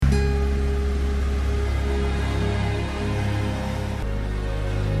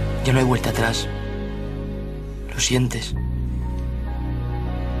Ya no hay vuelta atrás. Lo sientes.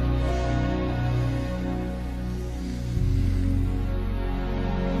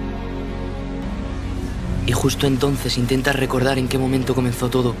 Y justo entonces intentas recordar en qué momento comenzó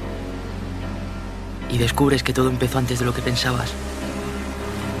todo. Y descubres que todo empezó antes de lo que pensabas.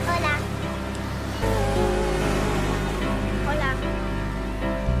 Hola. Hola.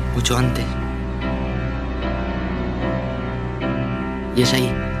 Mucho antes. Y es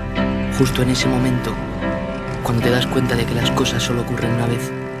ahí, justo en ese momento, cuando te das cuenta de que las cosas solo ocurren una vez.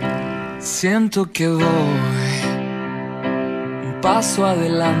 Siento que voy un paso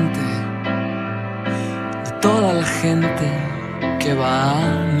adelante de toda la gente que va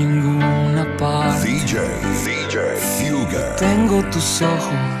a ninguna parte. DJ Fuga. Tengo tus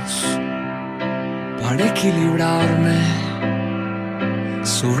ojos para equilibrarme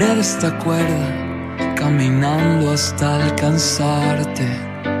sobre esta cuerda, caminando hasta alcanzarte.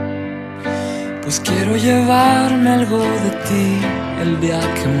 Pues quiero llevarme algo de ti el día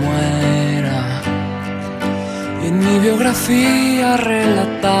que muera, y en mi biografía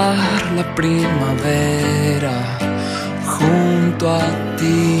relatar la primavera junto a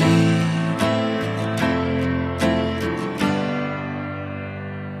ti.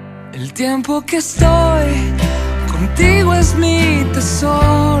 El tiempo que estoy contigo es mi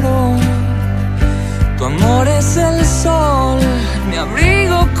tesoro. Tu amor es el sol, mi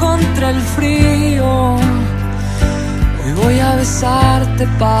abrigo contra el frío. Hoy voy a besarte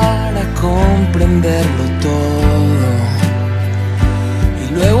para comprenderlo todo,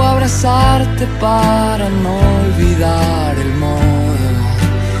 y luego abrazarte para no olvidar el modo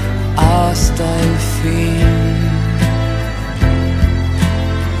hasta el fin.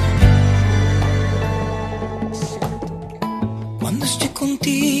 Cuando estoy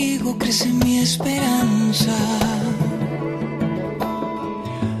contigo crece mi esperanza.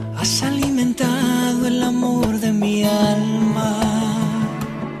 Has alimentado el amor de mi alma,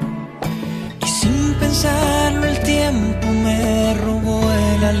 y sin pensarlo el tiempo me robó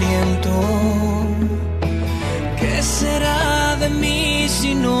el aliento. ¿Qué será de mí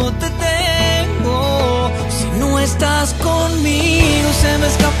si no te tengo? Si no estás conmigo se me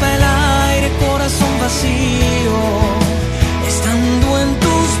escapa el aire, corazón vacío. Estando en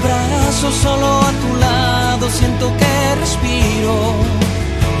tus brazos, solo a tu lado, siento que respiro.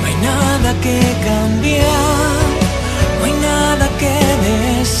 No hay nada que cambiar, no hay nada que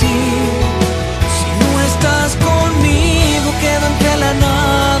decir. Si no estás conmigo, quedo entre la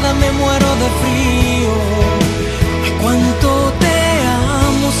nada, me muero de frío. Ay, cuánto te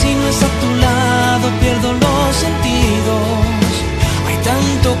amo, si no es a tu lado, pierdo los sentidos. Hay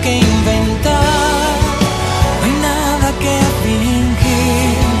tanto que inventar, no hay nada que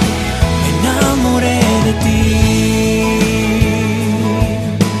fingir. Me enamoré de ti.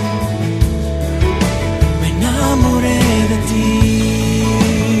 Me enamoré de ti.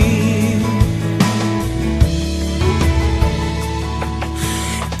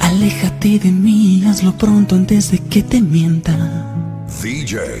 Aléjate de mí, hazlo pronto antes de que te mienta.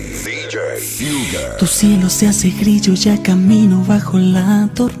 DJ Fuga. Tu cielo se hace grillo, ya camino bajo la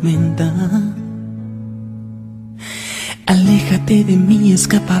tormenta. Aléjate de mí,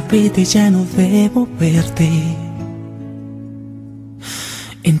 escapa, vete, ya no debo verte.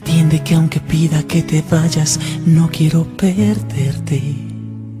 Entiende que aunque pida que te vayas, no quiero perderte.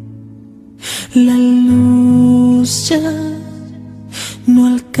 La luz ya no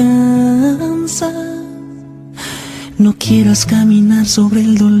alcanza. No quieras caminar sobre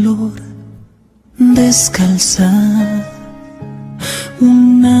el dolor descalza.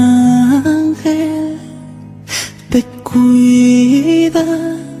 Un ángel te cuida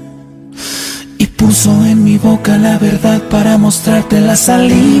y puso en mi boca la verdad para mostrarte la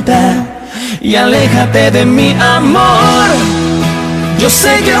salida. Y aléjate de mi amor, yo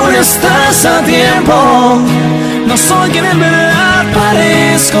sé que aún estás a tiempo. No soy quien en verdad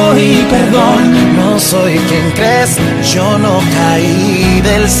parezco y perdón, no soy quien crees, yo no caí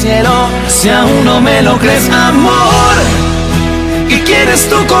del cielo. Si aún no me lo crees, amor, y quieres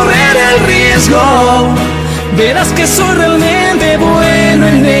tú correr el riesgo, verás que soy realmente bueno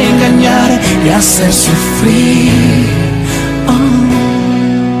en engañar y hacer sufrir. Oh,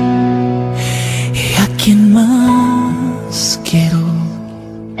 ¿y a quién más quiero?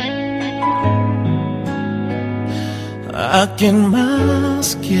 ¿A quién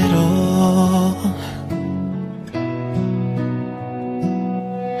más quiero?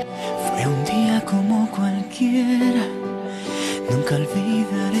 Fue un día como cualquiera, nunca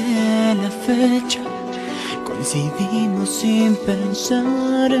olvidaré la fecha. Coincidimos sin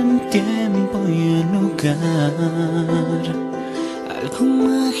pensar en tiempo y en lugar. Algo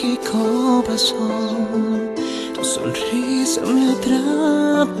mágico pasó, tu sonrisa me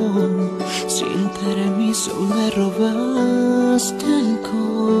atrapó, sin permiso me robaste el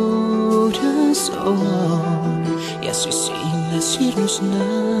corazón. Y así sin decirnos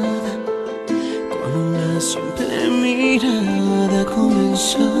nada, con una simple mirada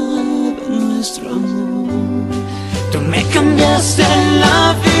comenzaba nuestro amor. Tú me cambiaste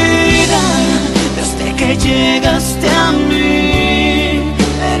la vida desde que llegaste a mí.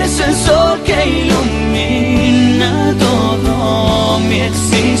 Eres el sol que ilumina todo mi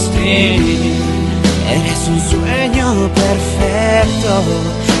existir. Eres un sueño perfecto,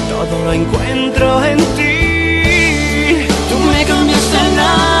 todo lo encuentro en ti. Tú me cambiaste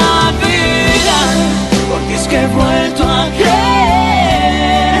la vida, porque es que he vuelto a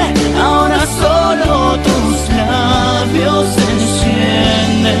creer. Ahora solo tus labios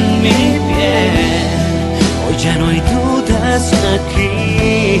encienden mi piel. Hoy ya no hay dudas aquí,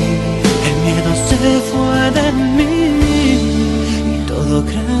 el miedo se fue de mí, y todo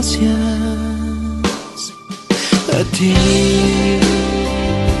gracias a ti.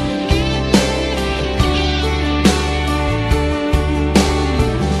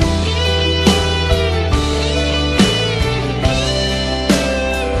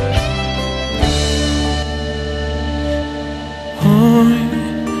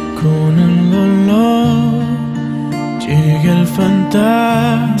 Con el dolor llega el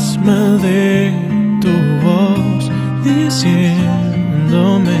fantasma de tu voz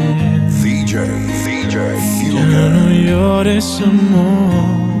diciéndome: DJ ya no llores,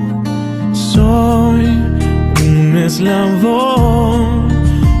 amor. Soy un eslabón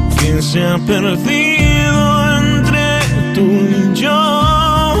que se ha perdido entre tú y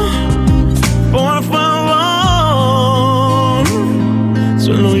yo. Por favor,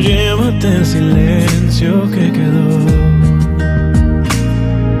 solo llévate el silencio que quedó.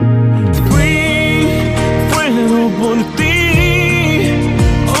 Fui fuego por ti,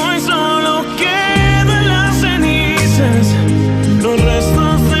 hoy solo quedan las cenizas, los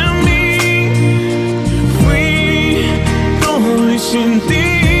restos de mí. Fui todo y sin ti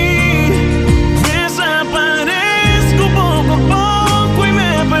desaparezco poco a poco y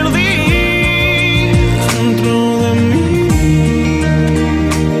me perdí dentro de mí.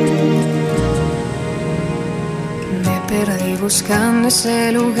 Perdí buscando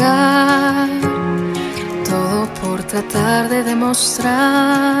ese lugar, todo por tratar de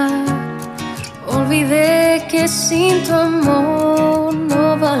demostrar. Olvidé que sin tu amor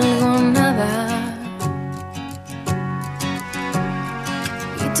no valgo nada,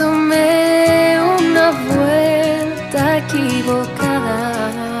 y tomé una vuelta equivocada.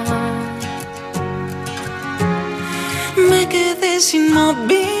 Me quedé sin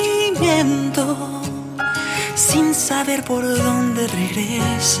movimiento, sin saber por dónde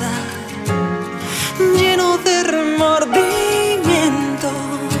regresar, lleno de remordimiento.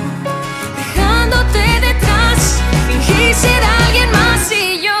 Dejándote detrás, fingí ser alguien más y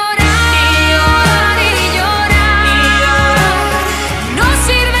llorar, y llorar, y llorar, y llorar. No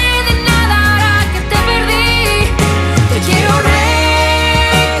sirve de nada ahora que te perdí. Te quiero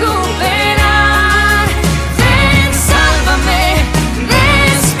recuperar. Ven, sálvame,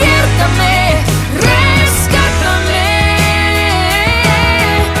 despiértame,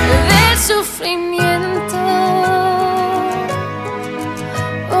 del sufrimiento.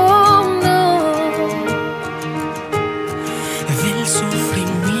 Oh no, del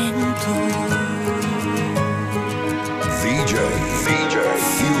sufrimiento. DJ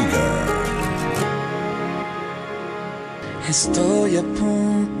Fugar. Estoy a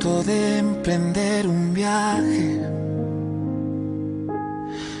punto de emprender un viaje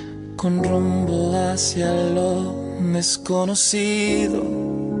con rumbo hacia lo desconocido.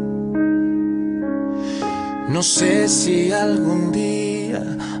 No sé si algún día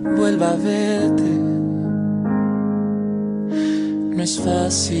vuelva a verte. No es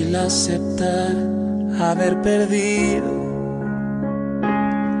fácil aceptar haber perdido.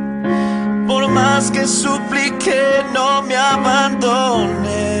 Por más que supliqué, no me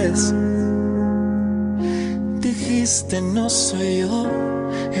abandones. Dijiste no soy yo,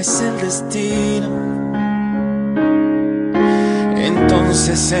 es el destino.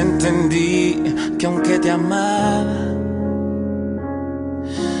 Entonces entendí que aunque te amaba,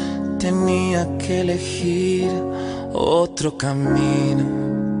 tenía que elegir otro camino.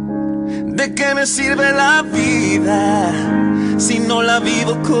 ¿De qué me sirve la vida si no la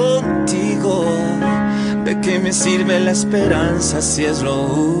vivo contigo? ¿De qué me sirve la esperanza si es lo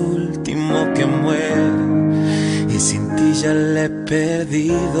último que muere? Y sin ti ya la he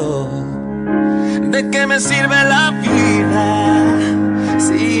perdido. ¿De qué me sirve la vida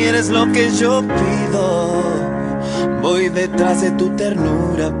si eres lo que yo pido? Voy detrás de tu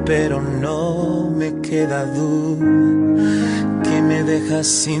ternura, pero no me queda duda que me dejas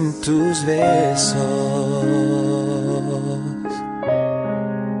sin tus besos.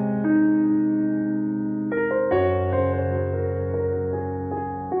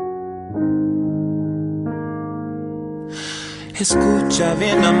 Escucha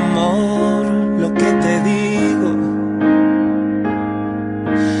bien, amor, lo que te digo,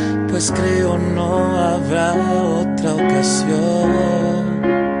 pues creo no habrá otra ocasión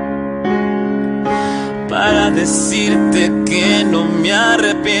para decirte que no me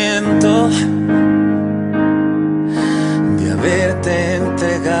arrepiento de haberte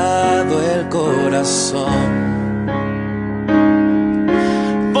entregado el corazón.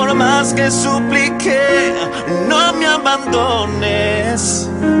 Por más que supliqué, no me abandones.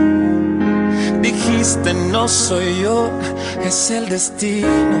 Dijiste no soy yo, es el destino.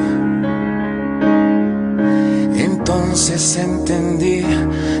 Entonces entendí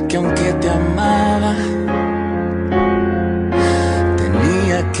que aunque te amaba,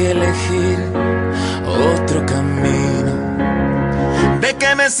 tenía que elegir otro camino. ¿De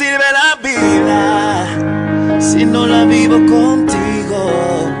qué me sirve la vida si no la vivo contigo?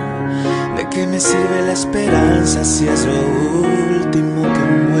 ¿De qué me sirve la esperanza si es lo último que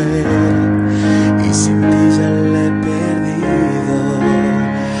muere? Y sin ti ya la he perdido.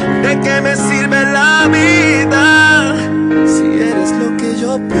 ¿De qué me sirve la vida si eres lo que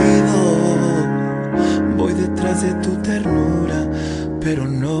yo pido? Voy detrás de tu ternura, pero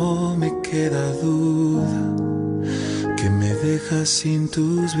no me queda duda que me dejas sin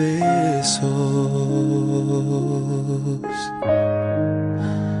tus besos.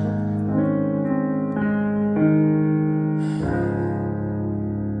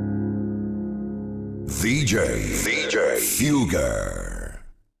 DJ Fugger.